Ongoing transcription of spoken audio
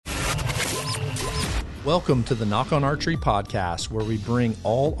Welcome to the Nock on Archery podcast, where we bring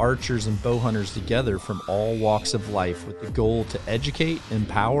all archers and bow hunters together from all walks of life with the goal to educate,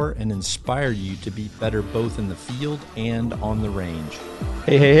 empower, and inspire you to be better both in the field and on the range.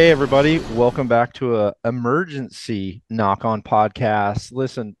 Hey, everybody. Welcome back to a emergency Knock on podcast.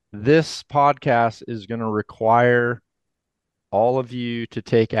 Listen, this podcast is going to require all of you to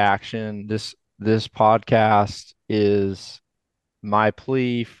take action. This podcast is my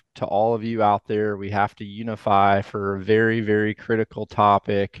plea to all of you out there. We have to unify for a very, very critical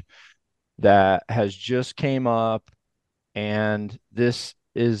topic that has just came up, and this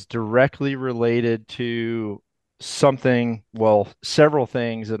is directly related to several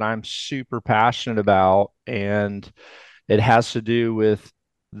things that I'm super passionate about, and it has to do with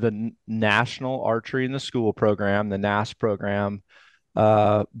the National Archery in the School program, the NAS program,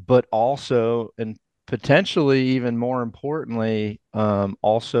 but also, and potentially even more importantly,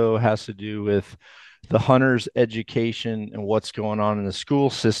 also has to do with the hunter's education and what's going on in the school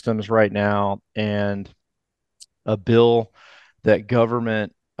systems right now, and a bill that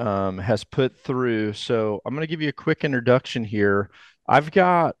government has put through. So I'm going to give you a quick introduction here. I've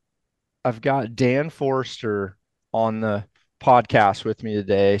got Dan Forster on the podcast with me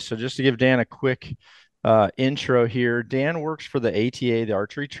today. So just to give Dan a quick intro here, Dan works for the ATA, the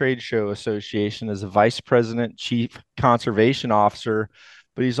Archery Trade Show Association, as a vice president, chief conservation officer,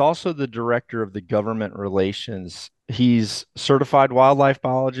 but he's also the director of the government relations. He's certified wildlife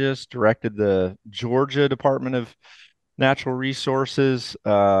biologist, directed the Georgia Department of Natural Resources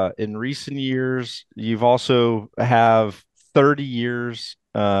in recent years. You've also have 30 years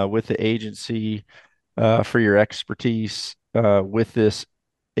with the agency for your expertise with this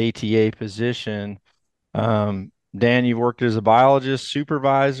ATA position. Dan, you've worked as a biologist,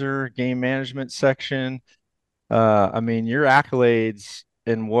 supervisor, game management section. I mean, your accolades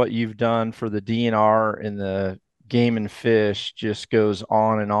and what you've done for the DNR and the game and fish just goes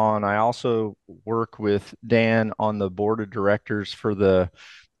on and on. I also work with Dan on the board of directors for the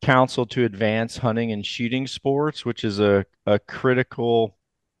Council to Advance Hunting and Shooting Sports, which is a critical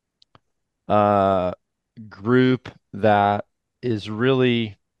uh, group that is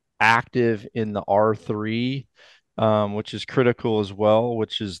really active in the R3, which is critical as well,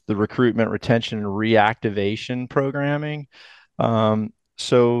 which is the recruitment, retention, and reactivation programming.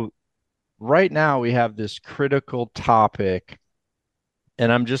 So right now we have this critical topic,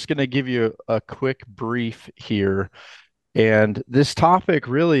 and I'm just going to give you a quick brief here. And this topic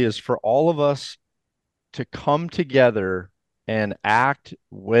really is for all of us to come together and act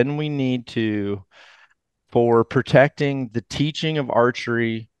when we need to for protecting the teaching of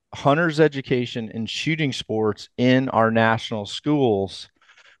archery, hunter's education, and shooting sports in our national schools.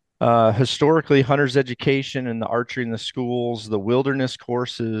 Historically, hunter's education and the archery in the schools, the wilderness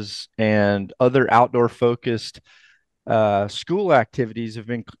courses, and other outdoor focused school activities have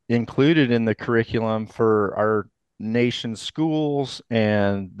been included in the curriculum for our nation's schools,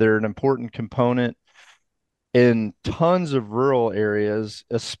 and they're an important component in tons of rural areas,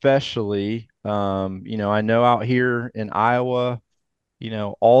 especially. I know out here in Iowa,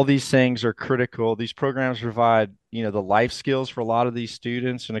 all these things are critical. These programs provide, the life skills for a lot of these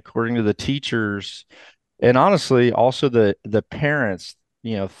students, and according to the teachers, and honestly, also the parents,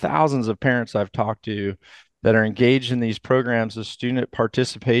 thousands of parents I've talked to that are engaged in these programs, the student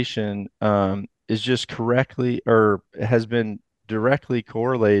participation is just correctly or has been directly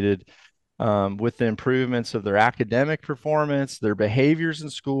correlated with the improvements of their academic performance, their behaviors in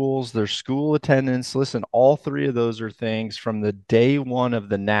schools, their school attendance. Listen, all three of those are things from the day one of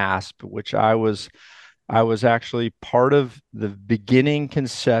the NASP, which I was actually part of the beginning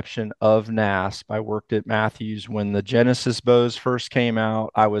conception of NASP. I worked at Matthews when the Genesis bows first came out.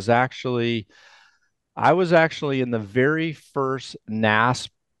 I was actually in the very first NASP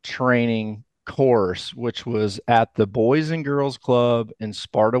training course, which was at the Boys and Girls Club in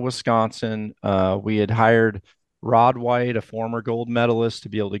Sparta, Wisconsin. We had hired Rod White, a former gold medalist, to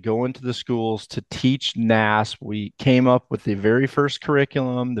be able to go into the schools to teach NASP. We came up with the very first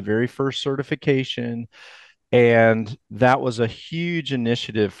curriculum, the very first certification, and that was a huge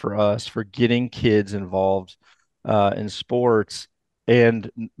initiative for us for getting kids involved in sports, and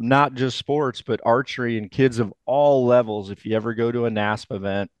not just sports, but archery and kids of all levels. If you ever go to a NASP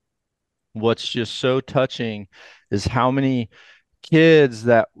event, what's just so touching is how many kids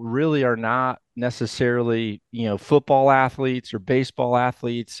that really are not necessarily, football athletes or baseball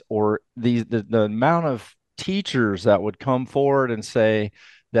athletes, or the amount of teachers that would come forward and say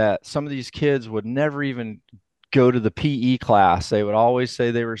that some of these kids would never even go to the PE class. They would always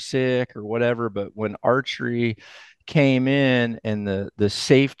say they were sick or whatever, but when archery came in and the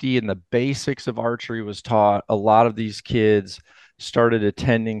safety and the basics of archery was taught, a lot of these kids started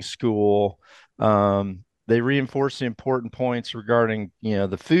attending school. They reinforced the important points regarding,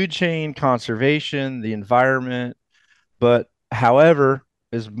 the food chain, conservation, the environment. But however,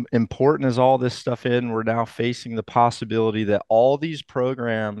 as important as all this stuff is, we're now facing the possibility that all these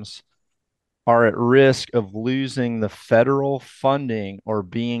programs are at risk of losing the federal funding or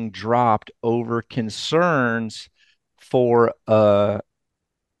being dropped over concerns for a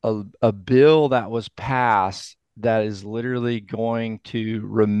bill that was passed that is literally going to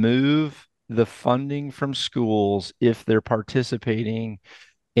remove the funding from schools if they're participating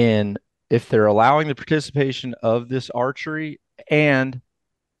in, if they're allowing the participation of this archery and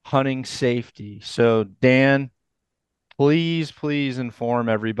hunting safety. So, Dan, please inform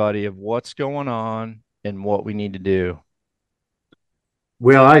everybody of what's going on and what we need to do.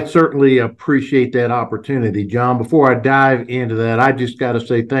 Well, I certainly appreciate that opportunity, John. Before I dive into that, I just got to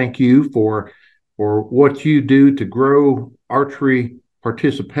say thank you for what you do to grow archery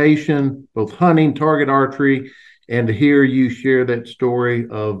participation, both hunting, target archery, and to hear you share that story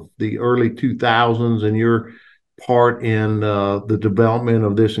of the early 2000s and your part in the development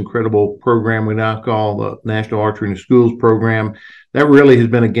of this incredible program we now call the National Archery in the Schools program. That really has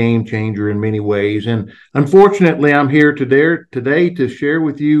been a game changer in many ways. And unfortunately, I'm here today to share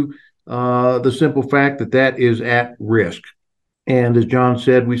with you the simple fact that is at risk. And as John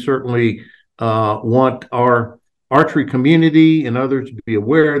said, we certainly want our archery community and others to be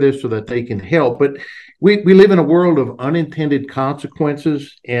aware of this so that they can help. But we live in a world of unintended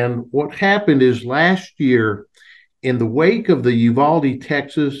consequences. And what happened is last year, in the wake of the Uvalde,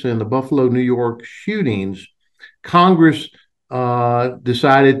 Texas, and the Buffalo, New York shootings, Congress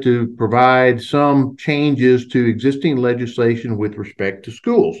decided to provide some changes to existing legislation with respect to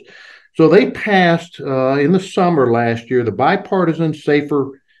schools. So they passed in the summer last year the Bipartisan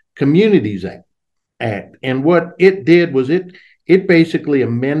Safer Communities Act. And what it did was it basically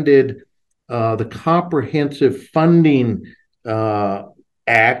amended the Comprehensive Funding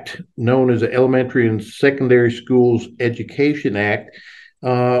Act, known as the Elementary and Secondary Schools Education Act,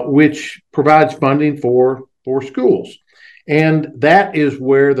 which provides funding for schools. And that is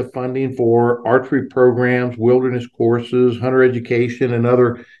where the funding for archery programs, wilderness courses, hunter education, and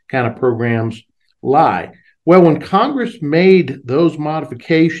other kind of programs lie. Well, when Congress made those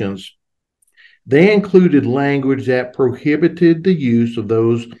modifications, they included language that prohibited the use of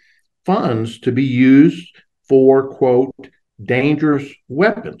those funds to be used for, quote, dangerous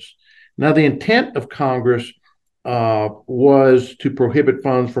weapons. Now, the intent of Congress was to prohibit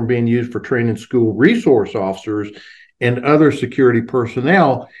funds from being used for training school resource officers and other security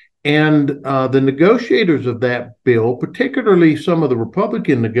personnel. And the negotiators of that bill, particularly some of the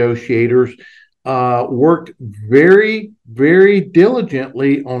Republican negotiators, worked very, very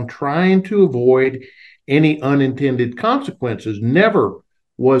diligently on trying to avoid any unintended consequences. Never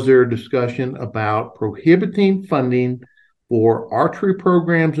was there a discussion about prohibiting funding for archery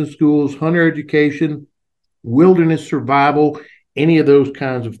programs in schools, hunter education, wilderness survival, any of those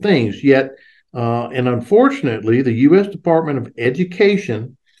kinds of things. Yet, and unfortunately, the U.S. Department of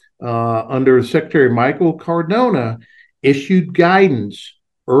Education, under Secretary Michael Cardona, issued guidance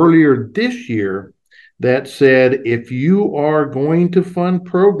earlier this year that said if you are going to fund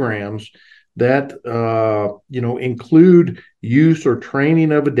programs that include use or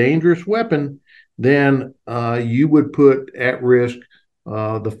training of a dangerous weapon, then you would put at risk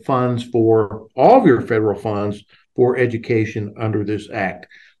the funds for all of your federal funds for education under this act.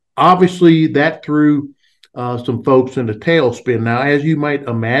 Obviously, that threw some folks in a tailspin. Now, as you might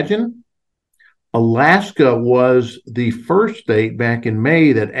imagine, Alaska was the first state back in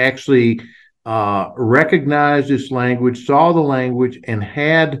May that actually recognized this language, saw the language, and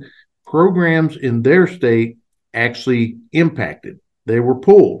had programs in their state actually impacted. They were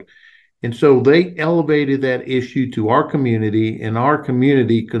pulled. And so they elevated that issue to our community, and our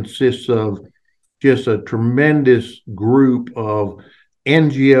community consists of just a tremendous group of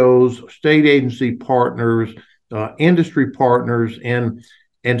NGOs, state agency partners, industry partners, and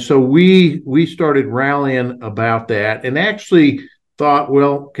so we started rallying about that, and actually thought,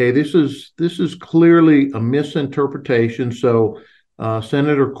 well, okay, this is clearly a misinterpretation. So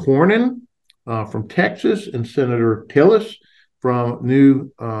Senator Cornyn from Texas and Senator Tillis from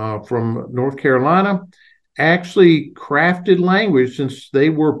North Carolina actually crafted language, since they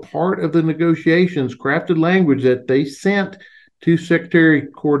were part of the negotiations, crafted language that they sent to Secretary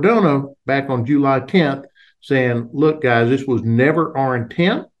Cardona back on July 10th, saying, look, guys, this was never our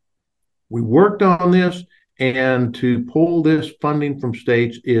intent. We worked on this, and to pull this funding from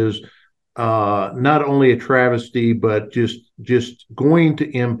states is not only a travesty, but just going to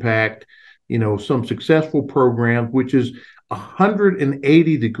impact, some successful programs, which is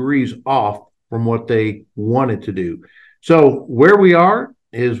 180 degrees off from what they wanted to do. So where we are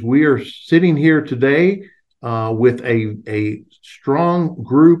is we are sitting here today with a strong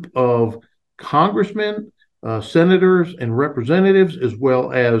group of congressmen, senators, and representatives, as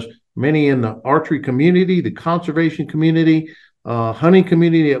well as many in the archery community, the conservation community, hunting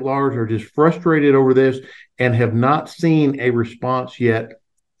community at large are just frustrated over this and have not seen a response yet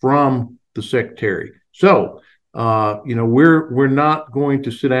from the secretary. So, we're not going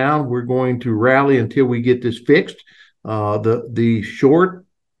to sit down. We're going to rally until we get this fixed. The short,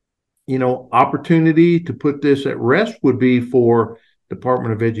 opportunity to put this at rest would be for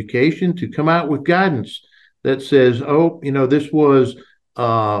Department of Education to come out with guidance that says, oh, this was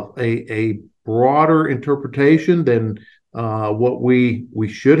a broader interpretation than what we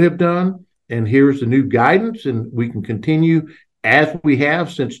should have done, and here's the new guidance, and we can continue as we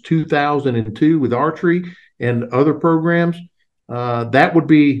have since 2002 with archery and other programs. That would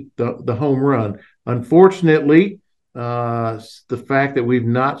be the home run. Unfortunately, the fact that we've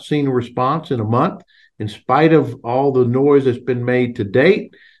not seen a response in a month, in spite of all the noise that's been made to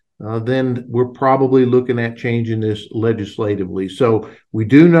date, then we're probably looking at changing this legislatively. So we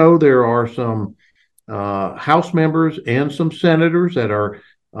do know there are some House members and some senators that are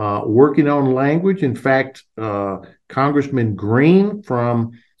working on language. In fact, Congressman Green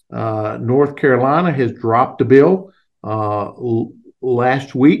from North Carolina has dropped a bill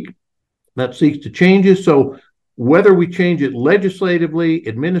last week that seeks to change it. So whether we change it legislatively,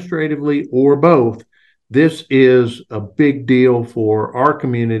 administratively, or both, this is a big deal for our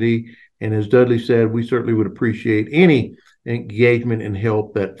community. And as Dudley said, we certainly would appreciate any engagement and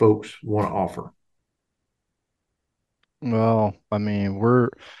help that folks want to offer. Well, I mean,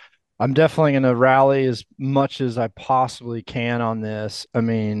 I'm definitely going to rally as much as I possibly can on this. I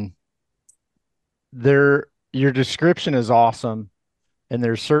mean, your description is awesome, and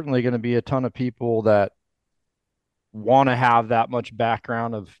there's certainly going to be a ton of people that want to have that much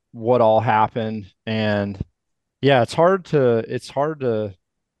background of what all happened. And yeah, it's hard to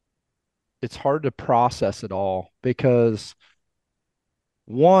process it all, because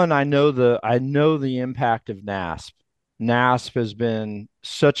one, I know the impact of NASP. NASP has been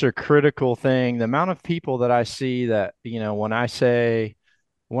such a critical thing. The amount of people that I see that, when I say,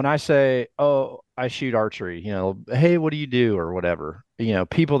 oh, I shoot archery, hey, what do you do, or whatever,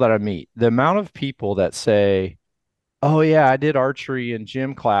 people that I meet, the amount of people that say, oh yeah, I did archery in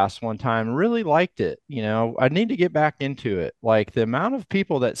gym class one time, really liked it, I need to get back into it. Like, the amount of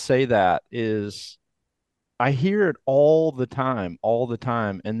people that say that is, I hear it all the time,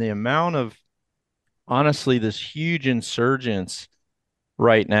 and the amount of, honestly, this huge insurgence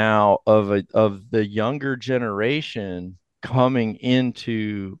right now of the younger generation coming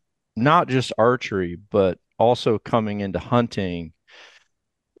into not just archery, but also coming into hunting.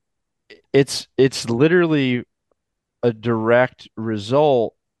 It's literally a direct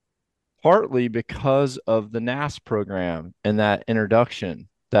result, partly because of the NASP program and that introduction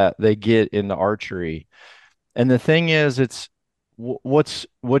that they get into archery. And the thing is, it's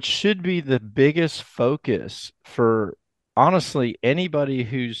what should be the biggest focus for, honestly, anybody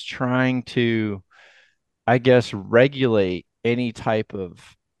who's trying to, I guess, regulate any type of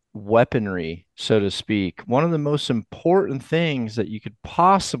weaponry, so to speak. One of the most important things that you could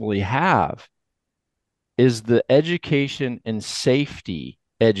possibly have is the education and safety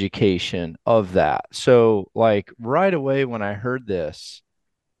education of that. So, like, right away when I heard this,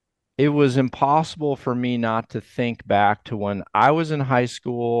 it was impossible for me not to think back to when I was in high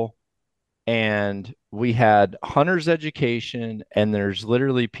school and we had hunter's education, and there's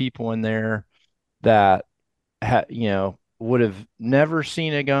literally people in there that would have never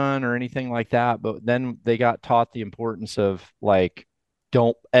seen a gun or anything like that, but then they got taught the importance of, like,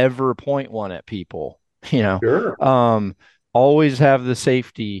 don't ever point one at people, Sure. always have the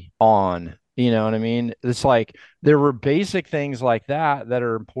safety on. You know what I mean? It's like there were basic things like that that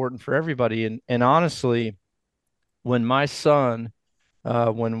are important for everybody. And honestly, when my son,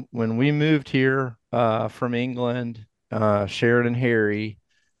 when we moved here from England, Sharon and Harry,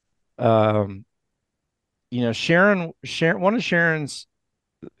 Sharon, one of Sharon's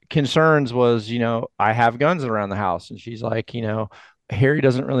concerns was, I have guns around the house, and she's like, Harry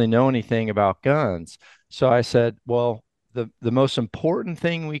doesn't really know anything about guns. So I said, well, the most important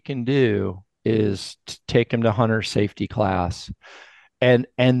thing we can do is to take him to hunter safety class. And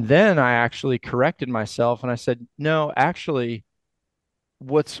then I actually corrected myself, and I said, no, actually,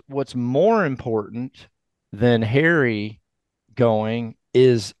 what's more important than Harry going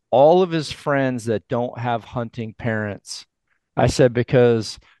is all of his friends that don't have hunting parents. I said,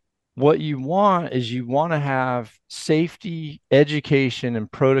 because what you want is you want to have safety education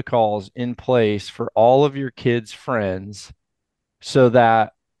and protocols in place for all of your kids' friends, so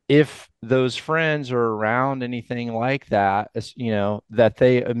that if those friends are around anything like that, that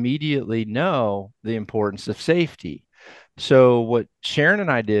they immediately know the importance of safety. So what Sharon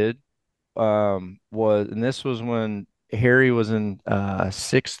and I did was, and this was when Harry was in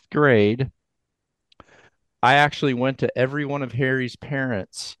sixth grade, I actually went to every one of Harry's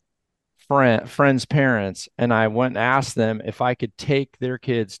friends' parents, and I went and asked them if I could take their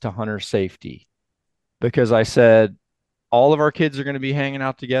kids to hunter safety, because I said, all of our kids are going to be hanging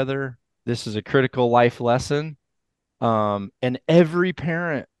out together. This is a critical life lesson. And every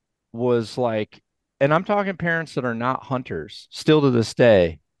parent was like, and I'm talking parents that are not hunters still to this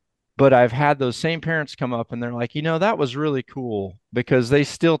day, but I've had those same parents come up and they're like, that was really cool, because they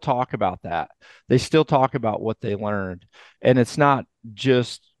still talk about that. They still talk about what they learned. And it's not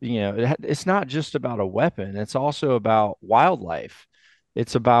just, it's not just about a weapon. It's also about wildlife.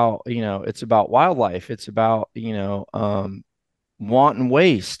 It's about wildlife. It's about, want and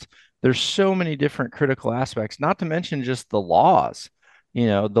waste. There's so many different critical aspects, not to mention just the laws,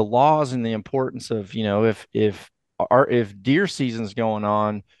 the laws and the importance of, if deer season's going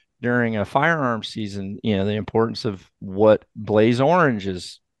on during a firearm season, the importance of what blaze orange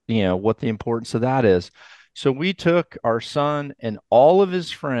is, what the importance of that is. So we took our son and all of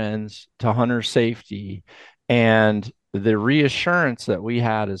his friends to hunter safety, and the reassurance that we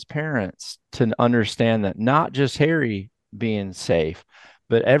had as parents to understand that not just Harry being safe,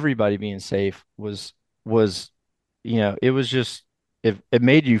 but everybody being safe was it was just, it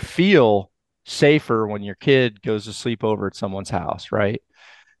made you feel safer when your kid goes to sleep over at someone's house, right?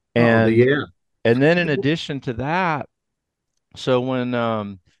 Oh, And yeah. and then in addition to that, so when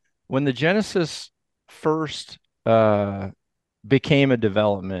the Genesis first became a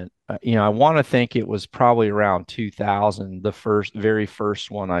development, I want to think it was probably around 2000, the very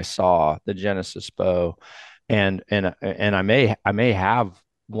first one I saw, the Genesis bow, and I may have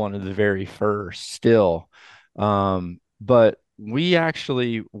one of the very first still, but we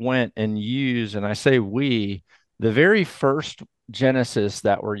actually went and used, and I say we, the very first Genesis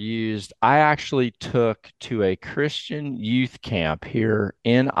that were used, I actually took to a Christian youth camp here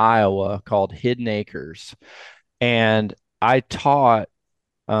in Iowa called Hidden Acres, and I taught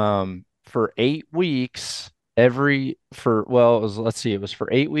for 8 weeks let's see, it was for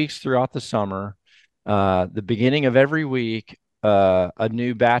 8 weeks throughout the summer. The beginning of every week, a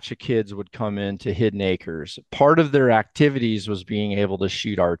new batch of kids would come into Hidden Acres. Part of their activities was being able to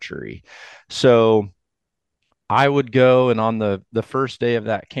shoot archery. So I would go, and on the first day of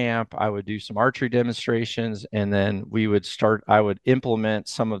that camp, I would do some archery demonstrations, and then I would implement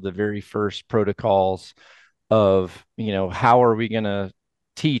some of the very first protocols of, how are we going to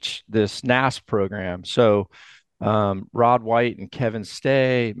teach this NAS program. So Rod White and Kevin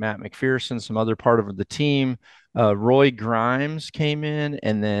Stay, Matt McPherson, some other part of the team, Roy Grimes came in,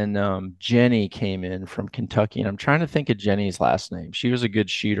 and then Jenny came in from Kentucky. And I'm trying to think of Jenny's last name. She was a good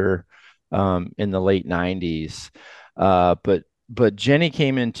shooter in the late 90s. But Jenny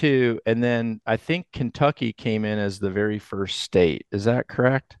came in too. And then I think Kentucky came in as the very first state. Is that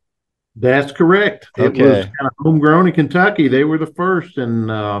correct? That's correct. It was Okay. kind of homegrown in Kentucky. They were the first, and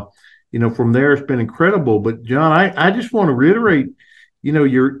from there it's been incredible. But John, I just want to reiterate,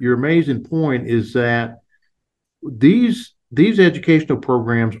 your amazing point is that these educational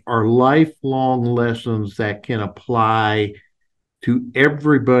programs are lifelong lessons that can apply to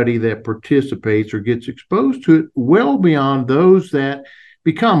everybody that participates or gets exposed to it, well beyond those that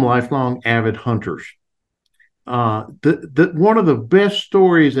become lifelong avid hunters. One of the best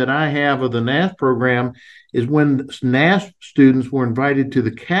stories that I have of the NAS program is when NAS students were invited to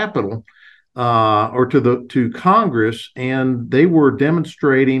the Capitol or to Congress, and they were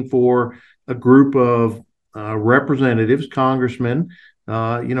demonstrating for a group of representatives, congressmen,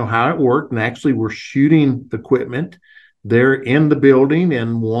 how it worked, and actually were shooting equipment there in the building.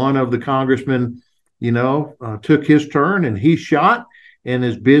 And one of the congressmen, took his turn and he shot. And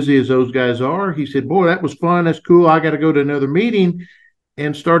as busy as those guys are, he said, "Boy, that was fun. That's cool. I got to go to another meeting,"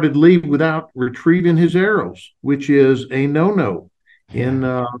 and started to leave without retrieving his arrows, which is a no-no in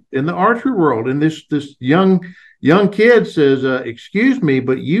the archery world. And this young kid says, "Excuse me,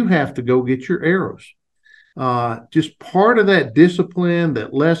 but you have to go get your arrows." Just part of that discipline,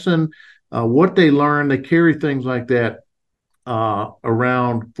 that lesson, what they learn, they carry things like that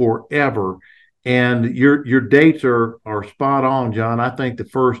around forever. And your dates are spot on, John. I think the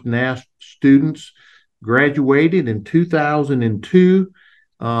first NAS students graduated in 2002.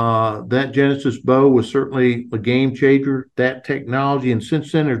 That Genesis bow was certainly a game changer, that technology. And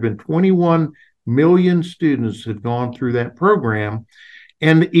since then, there's been 21 million students have gone through that program.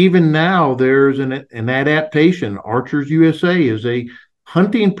 And even now, there's an adaptation. Archers USA is a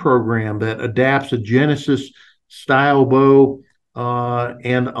hunting program that adapts a Genesis style bow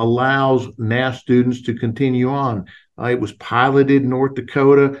and allows NAS students to continue on. It was piloted in North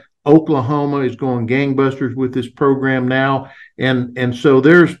Dakota. Oklahoma is going gangbusters with this program now. And so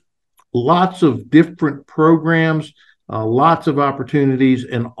there's lots of different programs, lots of opportunities,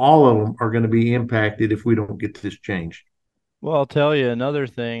 and all of them are going to be impacted if we don't get this changed. Well, I'll tell you another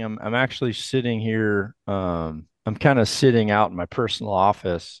thing. I'm actually sitting here. I'm kind of sitting out in my personal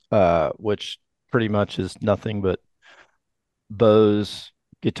office, which pretty much is nothing but bows,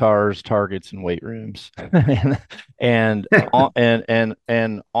 guitars, targets, and weight rooms. And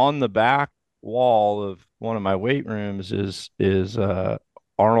on the back wall of one of my weight rooms is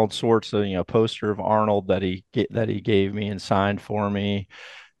Arnold Schwarzenegger, poster of Arnold that he gave me and signed for me.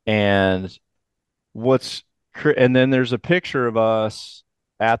 And what's and then there's a picture of us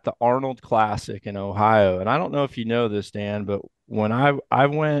at the Arnold Classic in Ohio. And I don't know if you know this, Dan, but when I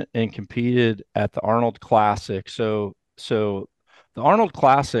went and competed at the Arnold Classic, so the Arnold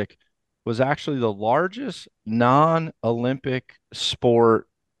Classic was actually the largest non-Olympic sport,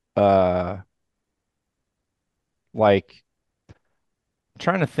 like I'm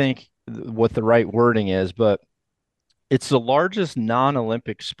trying to think what the right wording is, but it's the largest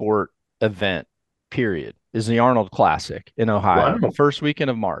non-Olympic sport event, period, is the Arnold Classic in Ohio, Wow. first weekend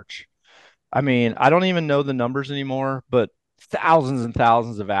of March. I mean, I don't even know the numbers anymore, but thousands and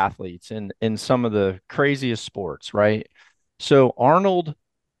thousands of athletes in some of the craziest sports, right? So Arnold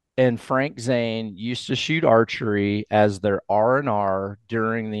and Frank Zane used to shoot archery as their R&R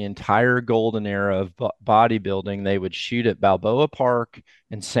during the entire golden era of bodybuilding. They would shoot at Balboa Park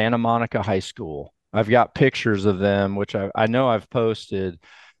and Santa Monica High School. I've got pictures of them, which I know I've posted.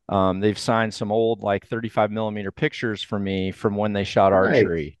 They've signed some old like 35 millimeter pictures for me from when they shot Right.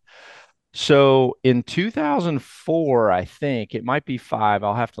 archery. So in 2004, I think it might be five,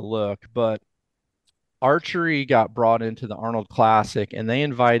 I'll have to look, but archery got brought into the Arnold Classic and they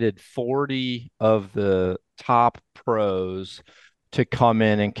invited 40 of the top pros to come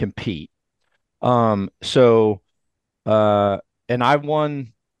in and compete. So and I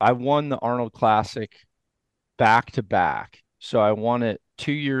won the Arnold Classic back to back. So I won it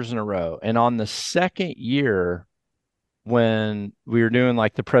 2 years in a row. And on the second year, when we were doing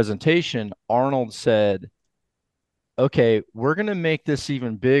like the presentation, Arnold said, okay, we're going to make this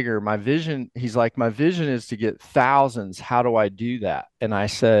even bigger. He's like, my vision is to get thousands. How do I do that? And I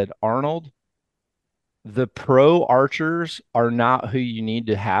said, Arnold, the pro archers are not who you need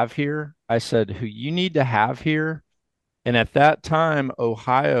to have here. I said, who you need to have here. And at that time,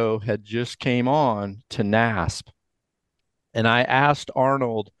 Ohio had just came on to NASP. And I asked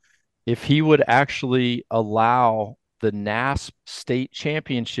Arnold if he would actually allow the NASP state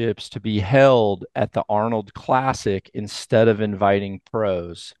championships to be held at the Arnold Classic instead of inviting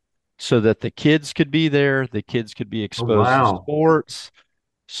pros so that the kids could be there, the kids could be Oh, exposed to wow. sports.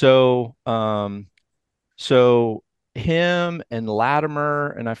 So, so him and Latimer,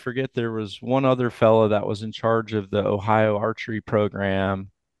 and I forget there was one other fellow that was in charge of the Ohio archery program,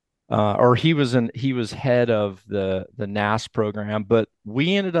 or he was head of the NAS program, but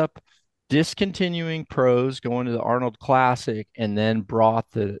we ended up discontinuing pros, going to the Arnold Classic, and then brought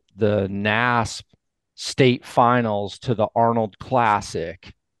the NASP state finals to the Arnold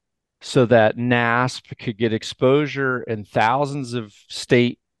Classic so that NASP could get exposure and thousands of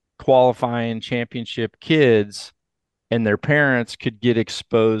state qualifying championship kids and their parents could get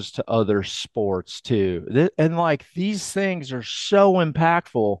exposed to other sports too. And like these things are so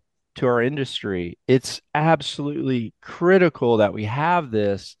impactful to our industry. It's absolutely critical that we have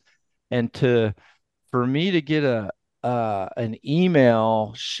this. And for me to get an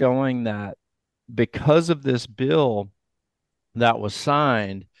email showing that because of this bill that was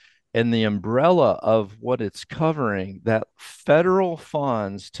signed and the umbrella of what it's covering, that federal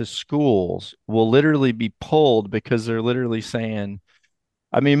funds to schools will literally be pulled because they're literally saying,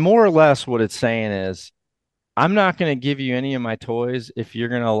 I mean, more or less what it's saying is, I'm not going to give you any of my toys if you're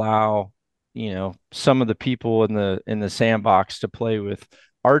going to allow, some of the people in the sandbox to play with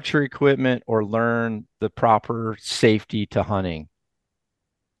archery equipment or learn the proper safety to hunting.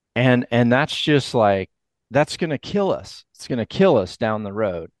 And that's just like that's going to kill us. It's going to kill us down the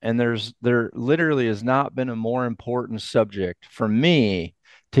road. And there literally has not been a more important subject for me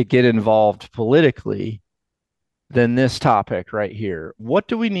to get involved politically than this topic right here. What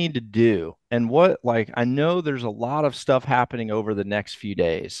do we need to do? And I know there's a lot of stuff happening over the next few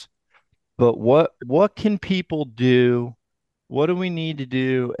days, but what can people do? What do we need to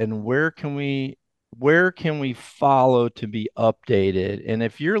do? And where can we follow to be updated? And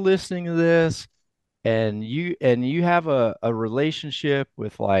if you're listening to this and you have a relationship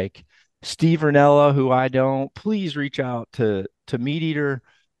with like Steve Ranella, who I don't, please reach out to Meat Eater.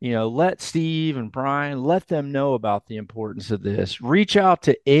 Let Steve and Brian, let them know about the importance of this. Reach out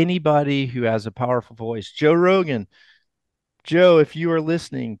to anybody who has a powerful voice. Joe Rogan, Joe, if you are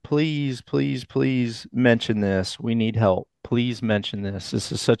listening, please, please, please mention this. We need help. Please mention this.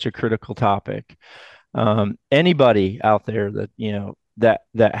 This is such a critical topic. Anybody out there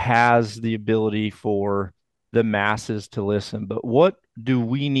that has the ability for the masses to listen. But what do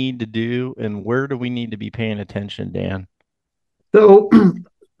we need to do, and where do we need to be paying attention, Dan? So,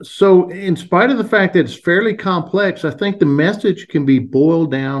 so in spite of the fact that it's fairly complex, I think the message can be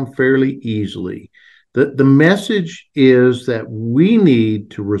boiled down fairly easily. The message is that we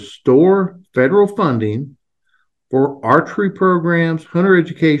need to restore federal funding for archery programs, hunter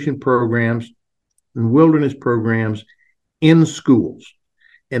education programs, and wilderness programs in schools.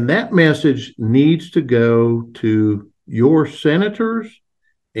 And that message needs to go to your senators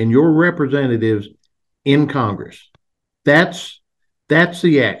and your representatives in Congress. That's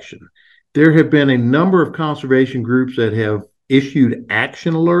the action. There have been a number of conservation groups that have issued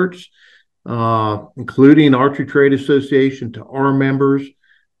action alerts, including Archery Trade Association to our members,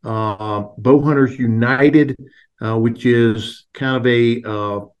 Bow Hunters United, which is kind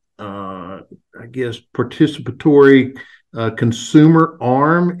of I guess, participatory consumer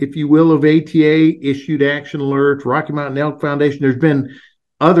arm, if you will, of ATA, issued action alerts. Rocky Mountain Elk Foundation. There's been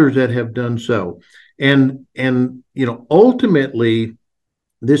others that have done so, and ultimately,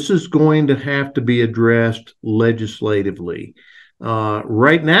 this is going to have to be addressed legislatively.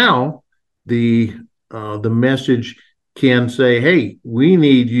 Right now, the message can say, "Hey, we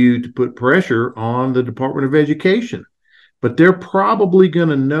need you to put pressure on the Department of Education." But they're probably going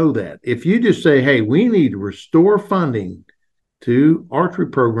to know that. If you just say, "Hey, we need to restore funding to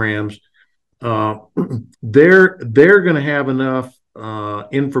archery programs," they're going to have enough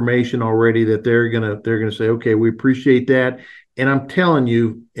information already that they're going to say, "Okay, we appreciate that." And I'm telling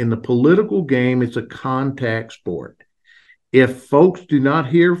you, in the political game, it's a contact sport. If folks do not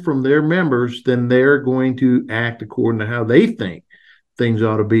hear from their members, then they're going to act according to how they think things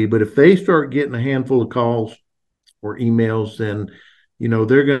ought to be. But if they start getting a handful of calls or emails, then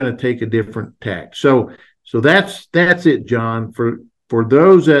they're going to take a different tack. So that's it, John. For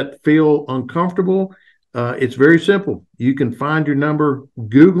those that feel uncomfortable, it's very simple. You can find your number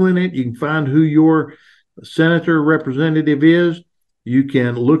Googling it. You can find who your senator representative is. You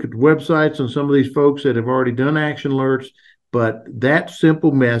can look at the websites on some of these folks that have already done action alerts. But that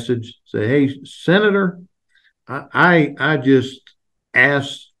simple message, say, "Hey, Senator, I just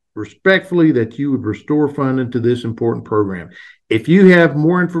ask respectfully that you would restore funding to this important program." If you have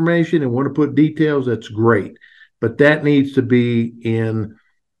more information and want to put details, that's great. But that needs to be in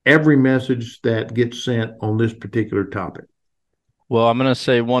every message that gets sent on this particular topic. Well, I'm going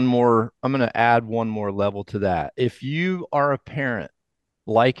to add one more level to that. If you are a parent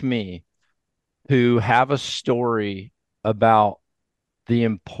like me who have a story about the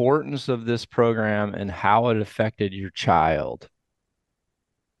importance of this program and how it affected your child,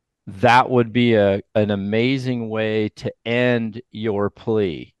 that would be an amazing way to end your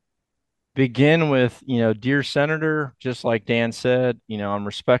plea. Begin with, "Dear Senator," just like Dan said, "I'm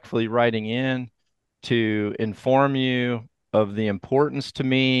respectfully writing in to inform you of the importance to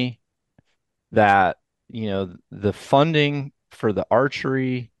me that, the funding for the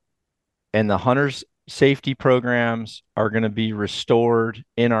archery and the hunters safety programs are going to be restored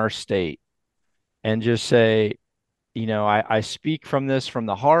in our state." And just say, I speak from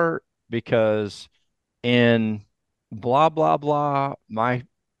the heart because in blah, blah, blah, my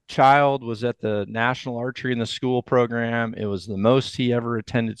child was at the National Archery in the School program. It was the most he ever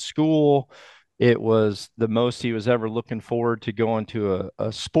attended school. It was the most he was ever looking forward to going to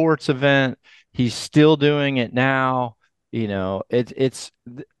a sports event. He's still doing it now. It's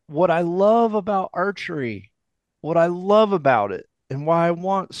what I love about archery, what I love about it, and why I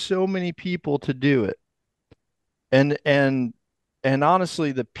want so many people to do it. And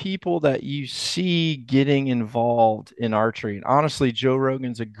honestly, the people that you see getting involved in archery, and honestly, Joe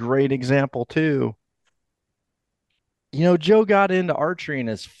Rogan's a great example too. Joe got into archery in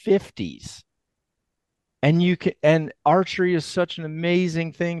his 50s. And archery is such an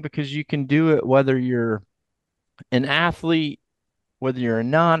amazing thing because you can do it whether you're an athlete, whether you're a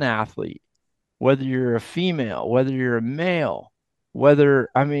non-athlete. whether you're a female, whether you're a male,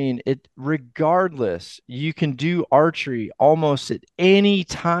 regardless, you can do archery almost at any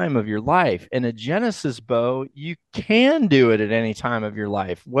time of your life. And a Genesis bow, you can do it at any time of your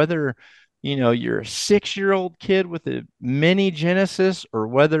life, whether, you're a 6-year-old kid with a mini Genesis, or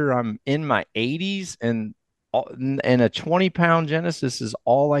whether I'm in my 80s and a 20-pound Genesis is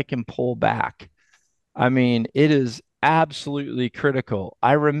all I can pull back. It is absolutely critical.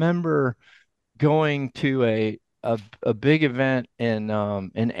 I remember going to a big event in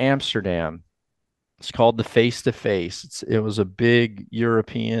Amsterdam. It's called the Face to Face. It was a big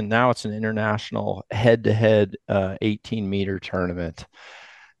European, now it's an international head-to-head 18-meter tournament.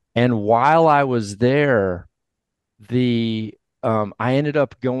 And while I was there, I ended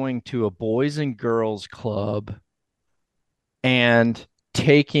up going to a boys and girls club and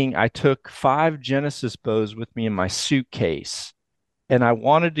I took 5 Genesis bows with me in my suitcase. And I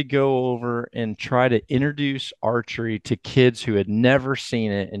wanted to go over and try to introduce archery to kids who had never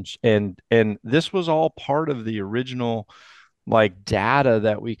seen it. And this was all part of the original like data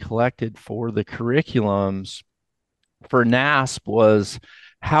that we collected for the curriculums for NASP, was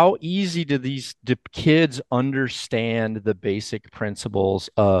how easy do kids understand the basic principles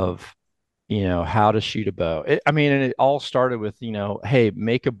of how to shoot a bow. And it all started with, hey,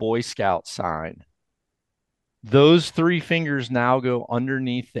 make a Boy Scout sign. Those 3 fingers now go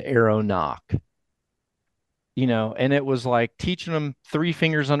underneath the arrow nock. And it was like teaching them 3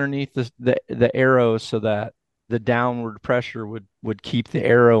 fingers underneath the arrow so that the downward pressure would keep the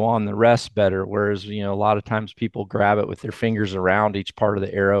arrow on the rest better. Whereas, a lot of times people grab it with their fingers around each part of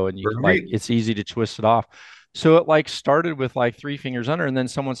the arrow, and it's easy to twist it off. So it like started with like 3 fingers under, and then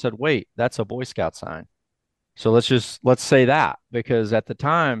someone said, wait, that's a Boy Scout sign. So let's say that, because at the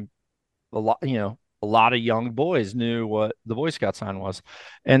time, a lot of young boys knew what the Boy Scout sign was.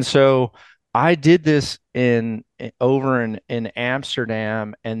 And so I did this over in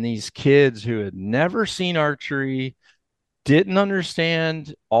Amsterdam, and these kids who had never seen archery, didn't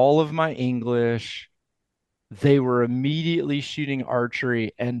understand all of my English, they were immediately shooting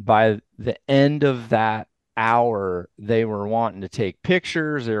archery. And by the end of that hour, they were wanting to take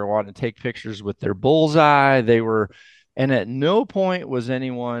pictures. They were wanting to take pictures with their bullseye. And at no point was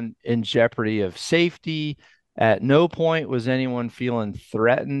anyone in jeopardy of safety. At no point was anyone feeling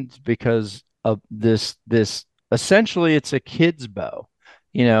threatened because of this. Essentially, it's a kid's bow.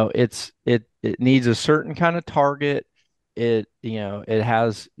 It needs a certain kind of target. It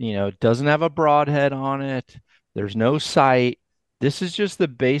has, doesn't have a broadhead on it. There's no sight. This is just the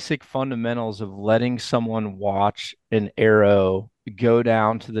basic fundamentals of letting someone watch an arrow go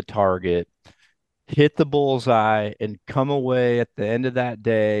down to the target, hit the bullseye, and come away at the end of that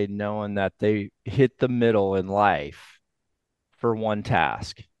day knowing that they hit the middle in life for one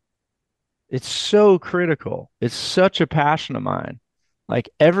task. It's so critical. It's such a passion of mine. Like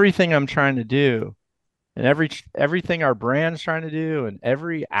everything I'm trying to do, and everything our brand's trying to do, and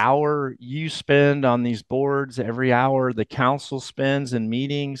every hour you spend on these boards, every hour the council spends in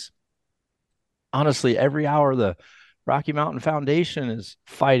meetings, honestly, every hour the Rocky Mountain Foundation is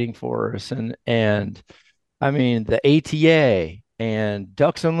fighting for us, and the ATA and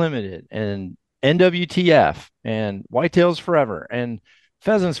Ducks Unlimited and NWTF and Whitetails Forever and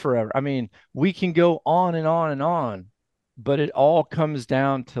Pheasants Forever. We can go on and on and on, but it all comes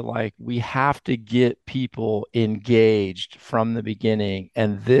down to like, we have to get people engaged from the beginning.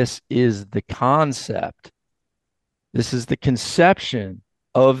 And this is the concept. This is the conception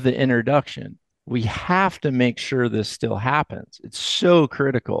of the introduction. We have to make sure this still happens. It's so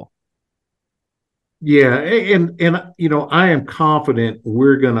critical. Yeah, and I am confident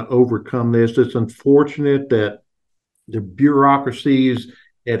we're going to overcome this. It's unfortunate that the bureaucracies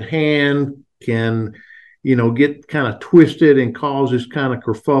at hand can, get kind of twisted and cause this kind of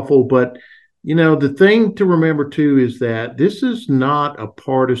kerfuffle. But, the thing to remember too is that this is not a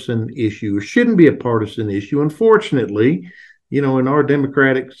partisan issue. It shouldn't be a partisan issue. Unfortunately, in our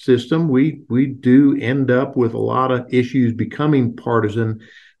democratic system, we do end up with a lot of issues becoming partisan.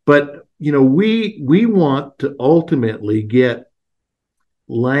 But we want to ultimately get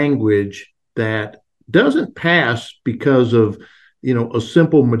language that doesn't pass because of a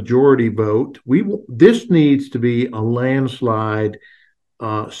simple majority vote. This needs to be a landslide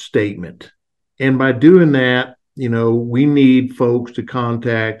statement, and by doing that, we need folks to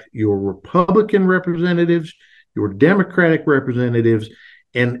contact your Republican representatives, your Democratic representatives,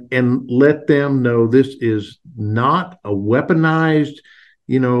 and let them know this is not a weaponized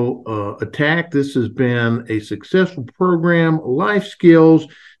attack. This has been a successful program, life skills,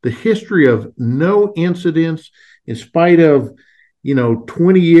 the history of no incidents, in spite of,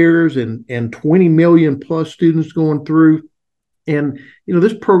 20 years and 20 million plus students going through. And,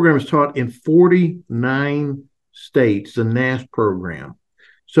 this program is taught in 49 states, the NAS program.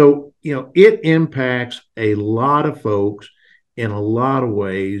 So, it impacts a lot of folks in a lot of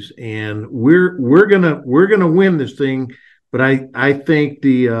ways, and we're gonna win this thing. But I think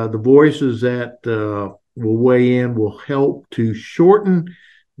the voices that will weigh in will help to shorten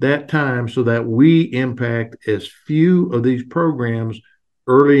that time so that we impact as few of these programs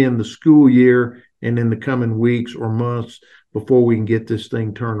early in the school year and in the coming weeks or months before we can get this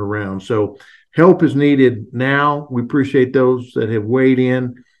thing turned around. So help is needed now. We appreciate those that have weighed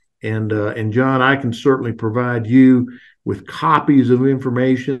in. And John, I can certainly provide you with copies of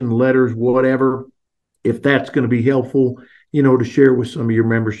information, letters, whatever, if that's going to be helpful, to share with some of your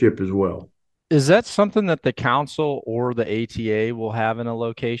membership as well. Is that something that the council or the ATA will have in a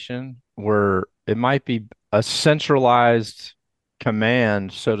location where it might be a centralized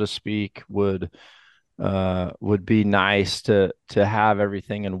command, so to speak, would be nice to have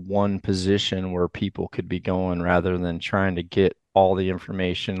everything in one position where people could be going rather than trying to get all the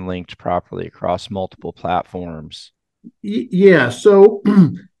information linked properly across multiple platforms? Yeah. So,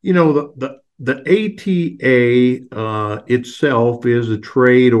 the ATA itself is a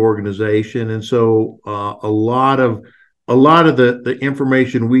trade organization, and so a lot of the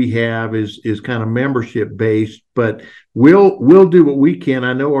information we have is kind of membership based. But we'll do what we can.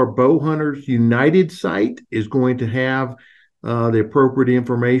 I know our Bow Hunters United site is going to have the appropriate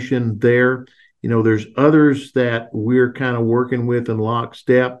information there. There's others that we're kind of working with in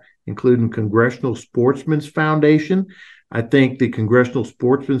lockstep, including Congressional Sportsmen's Foundation. I think the Congressional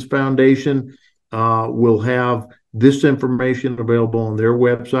Sportsmen's Foundation will have this information available on their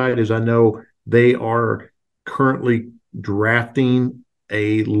website, as I know they are currently drafting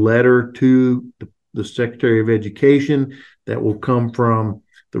a letter to the Secretary of Education that will come from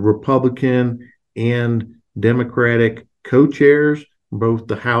the Republican and Democratic co-chairs, both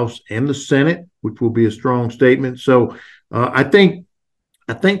the House and the Senate, which will be a strong statement. So I think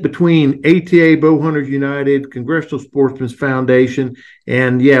between ATA, Bow Hunters United, Congressional Sportsmen's Foundation,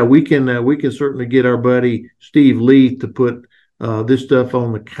 and yeah, we can certainly get our buddy Steve Leith to put this stuff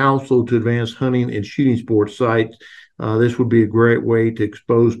on the Council to Advance Hunting and Shooting Sports site. This would be a great way to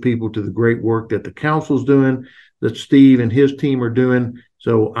expose people to the great work that the council's doing, that Steve and his team are doing.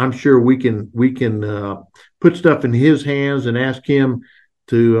 So I'm sure we can put stuff in his hands and ask him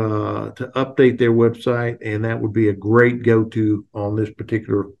to update their website, and that would be a great go-to on this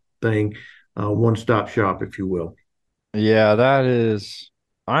particular thing, one-stop shop, if you will. Yeah,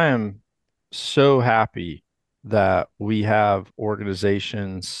 I am so happy that we have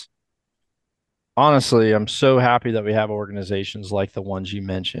organizations. Honestly, I'm so happy that we have organizations like the ones you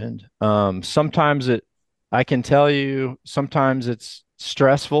mentioned. I can tell you, sometimes it's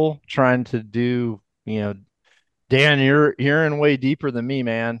stressful trying to do, Dan, you're in way deeper than me,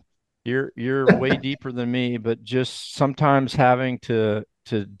 man. You're way deeper than me, but just sometimes having to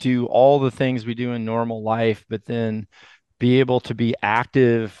do all the things we do in normal life, but then be able to be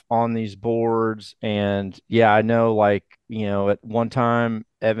active on these boards. And yeah, I know, like, at one time,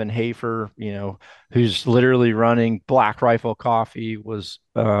 Evan Hafer, who's literally running Black Rifle Coffee, was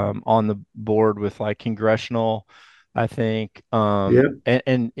on the board with like congressional, I think. Yeah.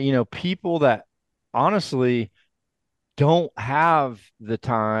 And people that honestly don't have the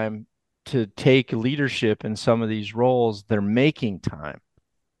time to take leadership in some of these roles, they're making time.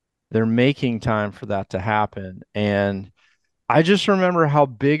 They're making time for that to happen. And I just remember how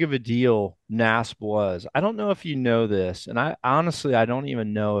big of a deal NASP was. I don't know if you know this, and I honestly, I don't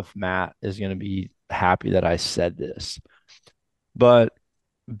even know if Matt is going to be happy that I said this. But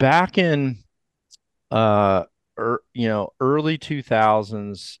back in early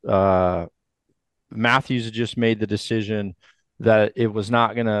 2000s, Matthews had just made the decision that it was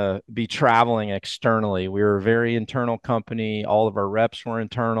not going to be traveling externally. We were a very internal company. All of our reps were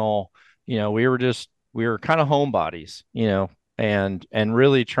internal. We were kind of homebodies, and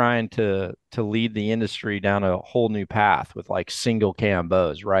really trying to lead the industry down a whole new path with like single cam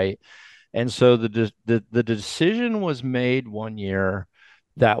bows, right? And so the decision was made one year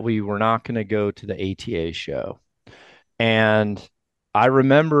that we were not going to go to the ATA show. And I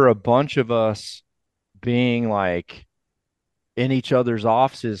remember a bunch of us being like in each other's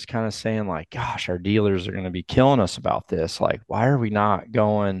offices, kind of saying like, gosh, our dealers are going to be killing us about this. Like, why are we not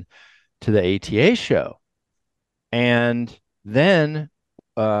going to the ATA show? And then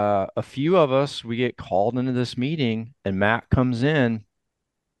a few of us, we get called into this meeting, and Matt comes in,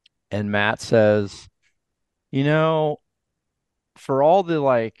 and Matt says, for all the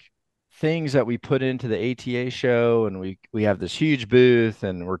like things that we put into the ATA show, and we have this huge booth,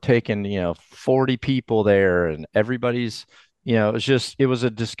 and we're taking 40 people there, and everybody's it was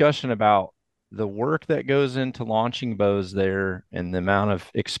a discussion about the work that goes into launching bows there and the amount of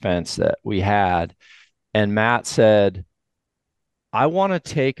expense that we had. And Matt said, I want to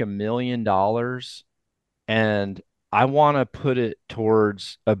take $1 million and I want to put it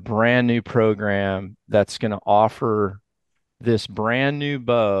towards a brand new program that's going to offer this brand new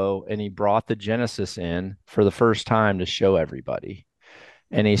bow. And he brought the Genesis in for the first time to show everybody.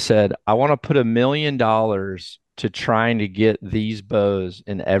 And he said, I want to put $1 million to trying to get these bows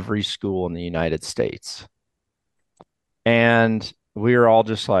in every school in the United States. And we were all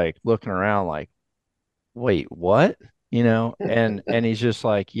just like looking around like, wait, what? And he's just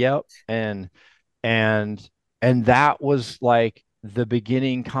like, yep. And that was like the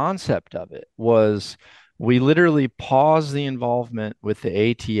beginning concept of it. Was we literally paused the involvement with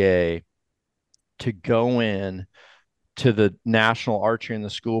the ATA to go in to the National Archery in the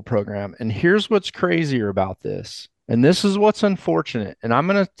School program. And here's what's crazier about this. And this is what's unfortunate. And I'm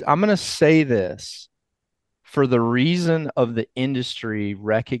going to say this for the reason of the industry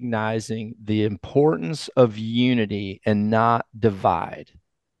recognizing the importance of unity and not divide.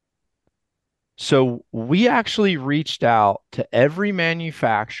 So we actually reached out to every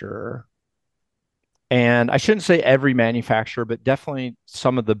manufacturer, and I shouldn't say every manufacturer, but definitely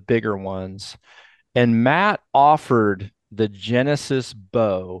some of the bigger ones. And Matt offered the Genesis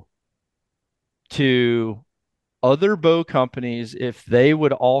bow to other bow companies if they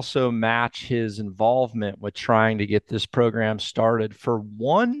would also match his involvement with trying to get this program started for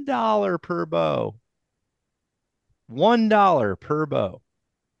 $1 per bow. $1 per bow.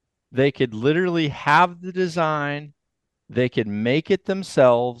 They could literally have the design, they could make it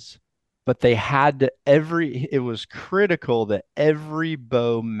themselves, but they had to it was critical that every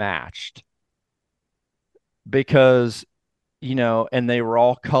bow matched. Because, and they were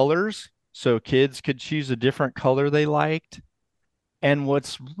all colors, so kids could choose a different color they liked. And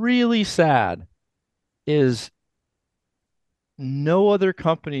what's really sad is no other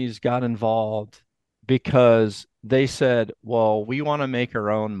companies got involved because they said, well, we want to make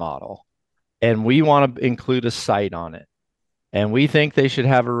our own model and we want to include a sight on it. And we think they should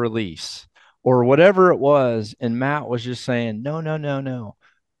have a release or whatever it was. And Matt was just saying, no, no, no, no.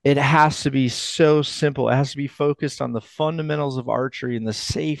 It has to be so simple. It has to be focused on the fundamentals of archery and the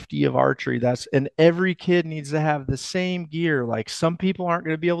safety of archery. And every kid needs to have the same gear. Like some people aren't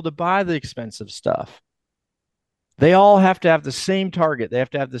going to be able to buy the expensive stuff. They all have to have the same target. They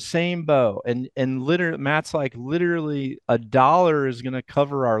have to have the same bow. And literally, Matt's like, literally $1 is going to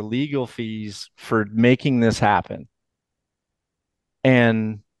cover our legal fees for making this happen.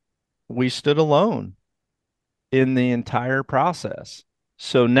 And we stood alone in the entire process.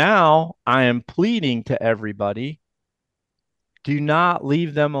 So now I am pleading to everybody, do not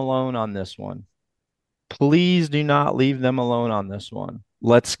leave them alone on this one. Please do not leave them alone on this one.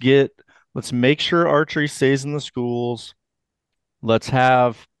 Let's make sure archery stays in the schools. Let's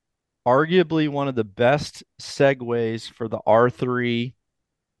have arguably one of the best segues for the R3.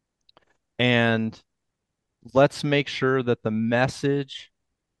 And let's make sure that the message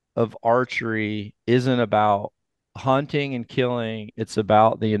of archery isn't about hunting and killing. It's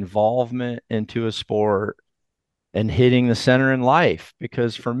about the involvement into a sport and hitting the center in life.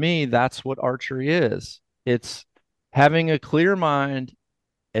 Because for me, that's what archery is. It's having a clear mind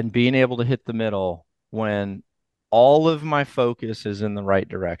and being able to hit the middle when all of my focus is in the right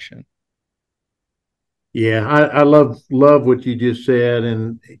direction. Yeah, I love what you just said.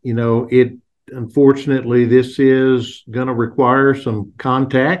 And, it unfortunately, this is going to require some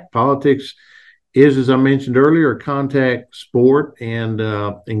contact. Politics is, as I mentioned earlier, a contact sport, and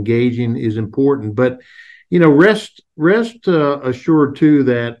engaging is important. But, rest assured too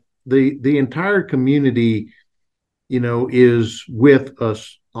that the entire community, is with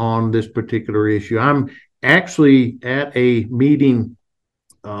us on this particular issue. I'm actually at a meeting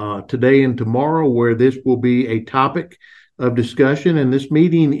today and tomorrow where this will be a topic of discussion. And this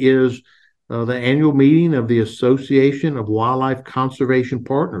meeting is the annual meeting of the Association of Wildlife Conservation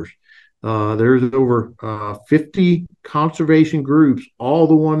Partners. There's over 50 conservation groups, all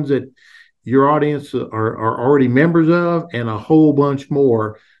the ones that your audience are already members of, and a whole bunch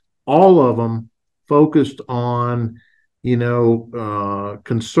more, all of them focused on,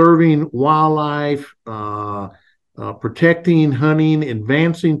 conserving wildlife, protecting, hunting,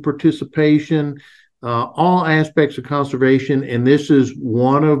 advancing participation, all aspects of conservation. And this is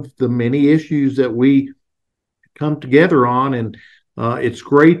one of the many issues that we come together on. And it's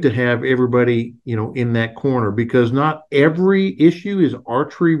great to have everybody, in that corner, because not every issue is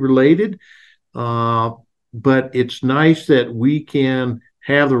archery related. But it's nice that we can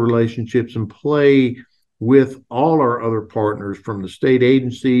have the relationships and play with all our other partners from the state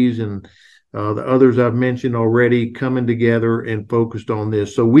agencies and the others I've mentioned already, coming together and focused on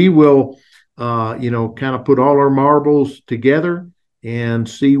this. So we will, kind of put all our marbles together and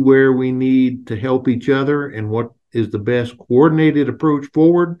see where we need to help each other and what is the best coordinated approach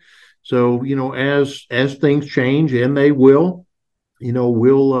forward. So, as things change, and they will,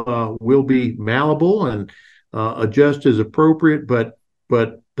 we'll be malleable and adjust as appropriate. But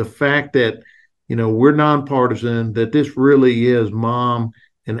the fact that we're nonpartisan, that this really is mom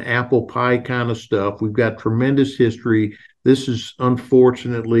and apple pie kind of stuff. We've got tremendous history. This is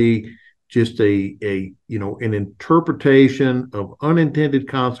unfortunately just an interpretation of unintended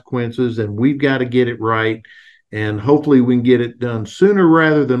consequences, and we've got to get it right. And hopefully we can get it done sooner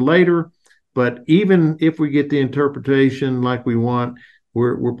rather than later. But even if we get the interpretation like we want,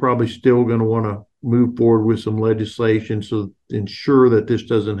 we're probably still going to want to move forward with some legislation so ensure that this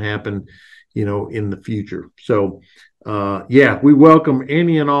doesn't happen, in the future. So, we welcome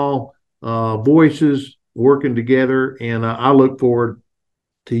any and all voices working together, and I look forward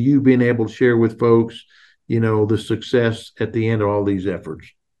to you being able to share with folks, the success at the end of all these efforts.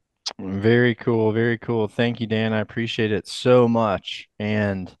 Very cool. Very cool. Thank you, Dan. I appreciate it so much.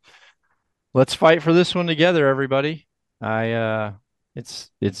 And let's fight for this one together, everybody. It's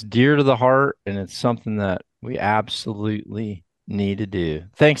dear to the heart, and it's something that we absolutely need to do.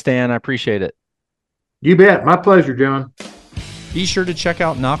 Thanks, Dan. I appreciate it. You bet. My pleasure, John. Be sure to check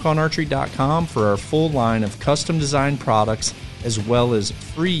out nockonarchery.com for our full line of custom designed products, as well as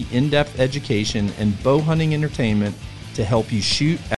free in-depth education and bow hunting entertainment to help you shoot